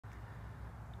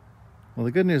Well,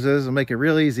 the good news is it'll make it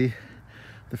real easy.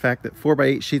 The fact that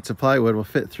 4x8 sheets of plywood will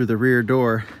fit through the rear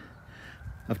door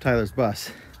of Tyler's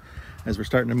bus. As we're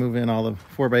starting to move in all the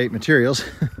 4x8 materials,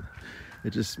 it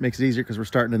just makes it easier because we're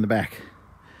starting in the back.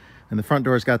 And the front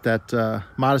door's got that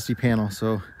modesty panel,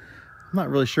 so I'm not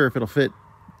really sure if it'll fit,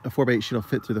 a 4x8 sheet will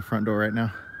fit through the front door right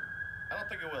now. I don't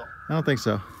think it will. I don't think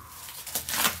so.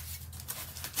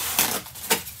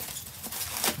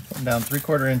 Putting down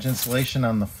 3/4 inch insulation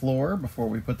on the floor before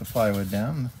we put the plywood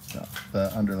down, the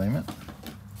underlayment.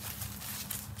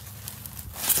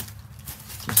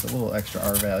 Just a little extra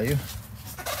R value.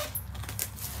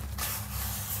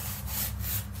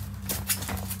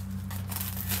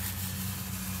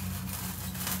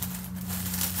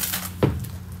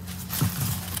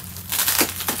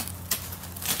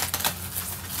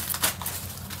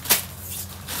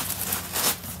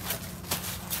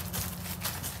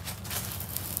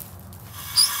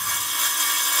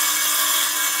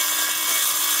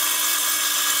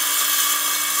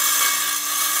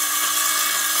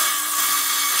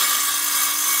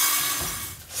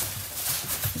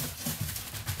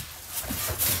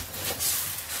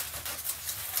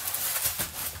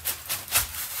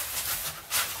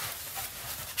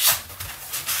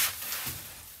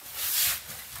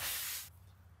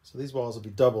 So these walls will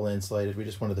be double insulated. We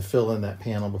just wanted to fill in that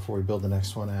panel before we build the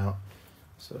next one out.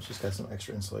 So it's just got some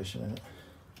extra insulation in it.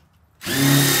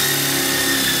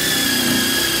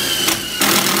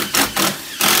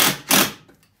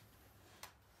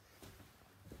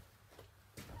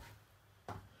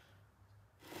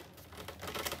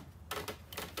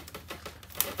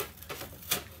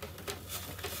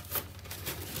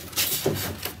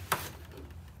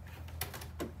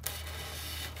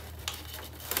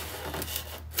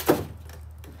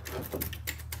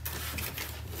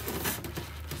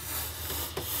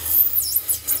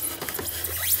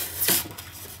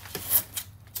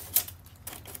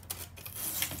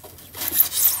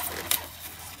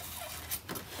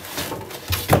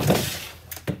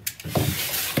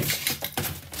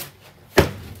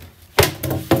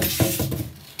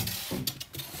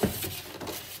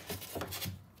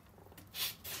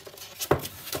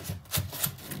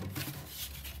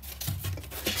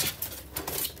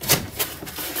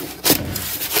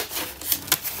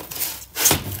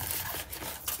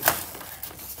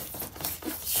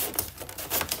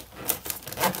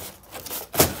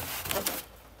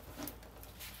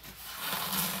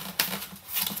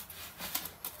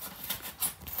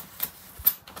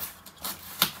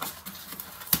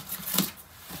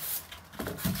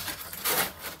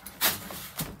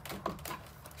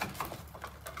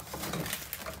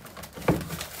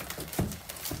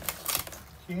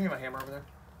 Can you hear my hammer over there?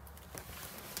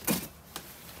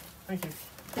 Thank you.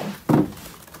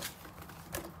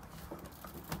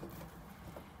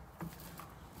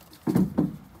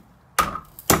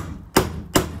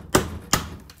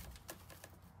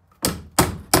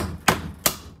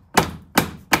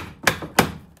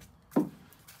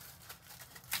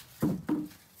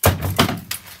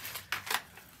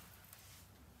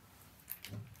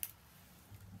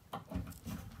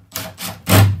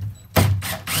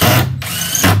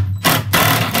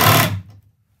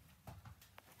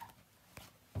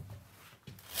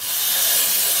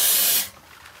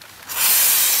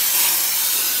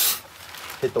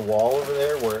 Hit the wall over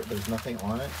there where there's nothing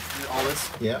on it. All this?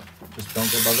 Yep, just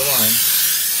don't go above the line.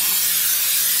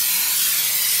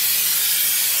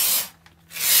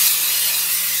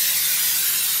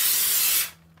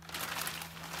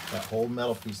 That whole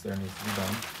metal piece there needs to be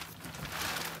done.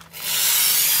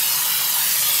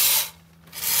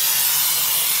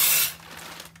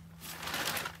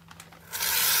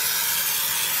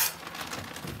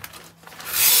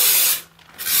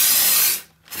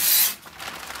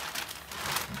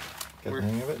 Got the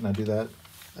hang of it. Now do that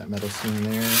metal seam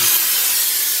there.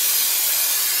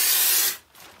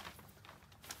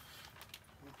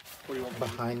 What do you want?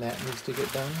 Behind that needs to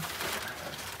get done.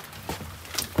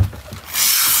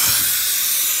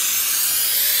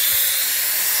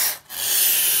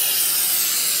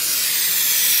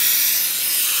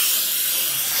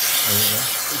 There you go.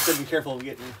 You said be careful of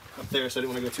getting up there, so I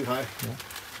didn't want to go too high.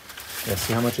 Yeah,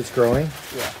 see how much it's growing?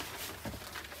 Yeah.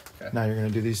 Okay. Now you're going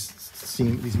to do these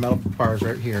metal bars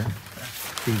right here.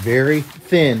 Be very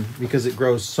thin because it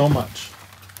grows so much.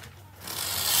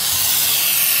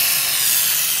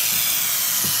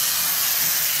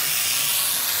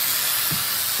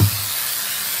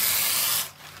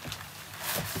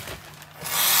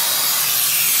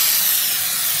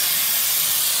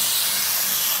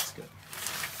 That's good.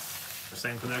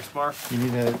 Same for the next bar. You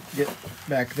need to get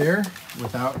back there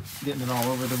without getting it all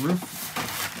over the roof.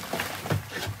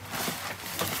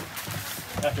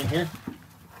 Back in here.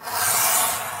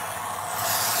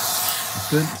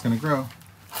 good. It's gonna grow.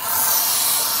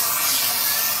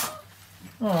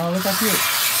 Oh, look how cute.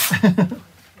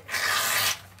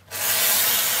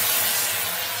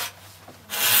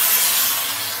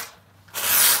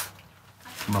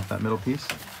 Come up that middle piece.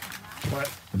 What?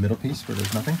 The middle piece where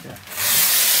there's nothing. Yeah.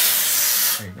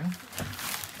 There you go.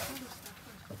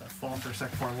 Let that fall for a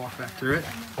second before I walk back through it.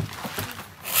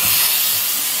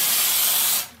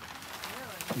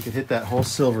 You could hit that whole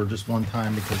silver just one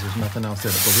time because there's nothing else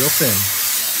there. It'll go real thin.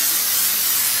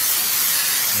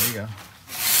 There you go.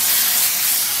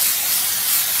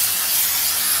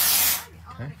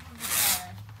 Okay.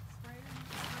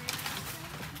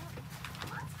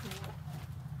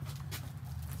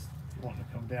 Wanting to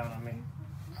come down on me.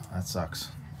 That sucks.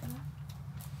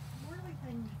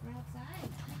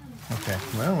 Okay,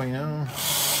 well, we know.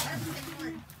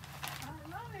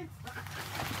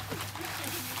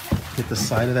 Get the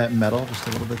side of that metal just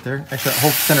a little bit there. Actually, that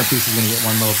whole centerpiece is going to get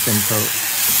one little thin coat.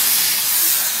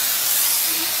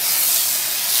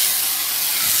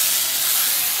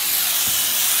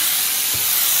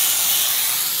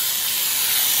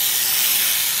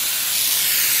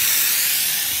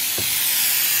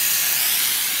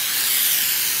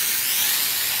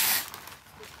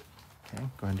 Okay,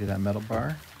 go ahead and do that metal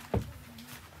bar.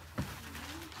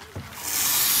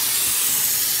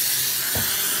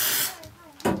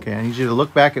 Okay, I need you to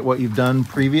look back at what you've done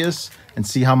previous and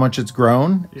see how much it's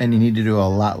grown, and you need to do a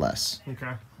lot less. Okay.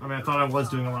 I mean, I thought I was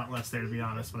doing a lot less there, to be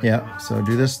honest. But Yeah, so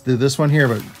do this one here,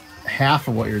 but half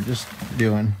of what you're just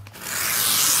doing.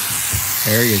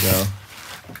 There you go.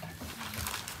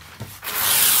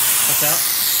 What's out?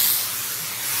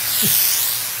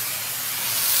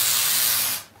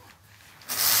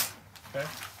 Okay.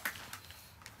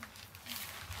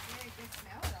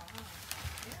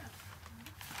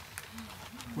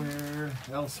 Where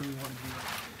else do we want to do that?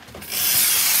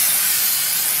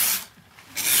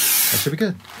 That should be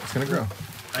good. It's gonna grow.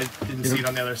 I didn't see it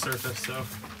on the other surface, so.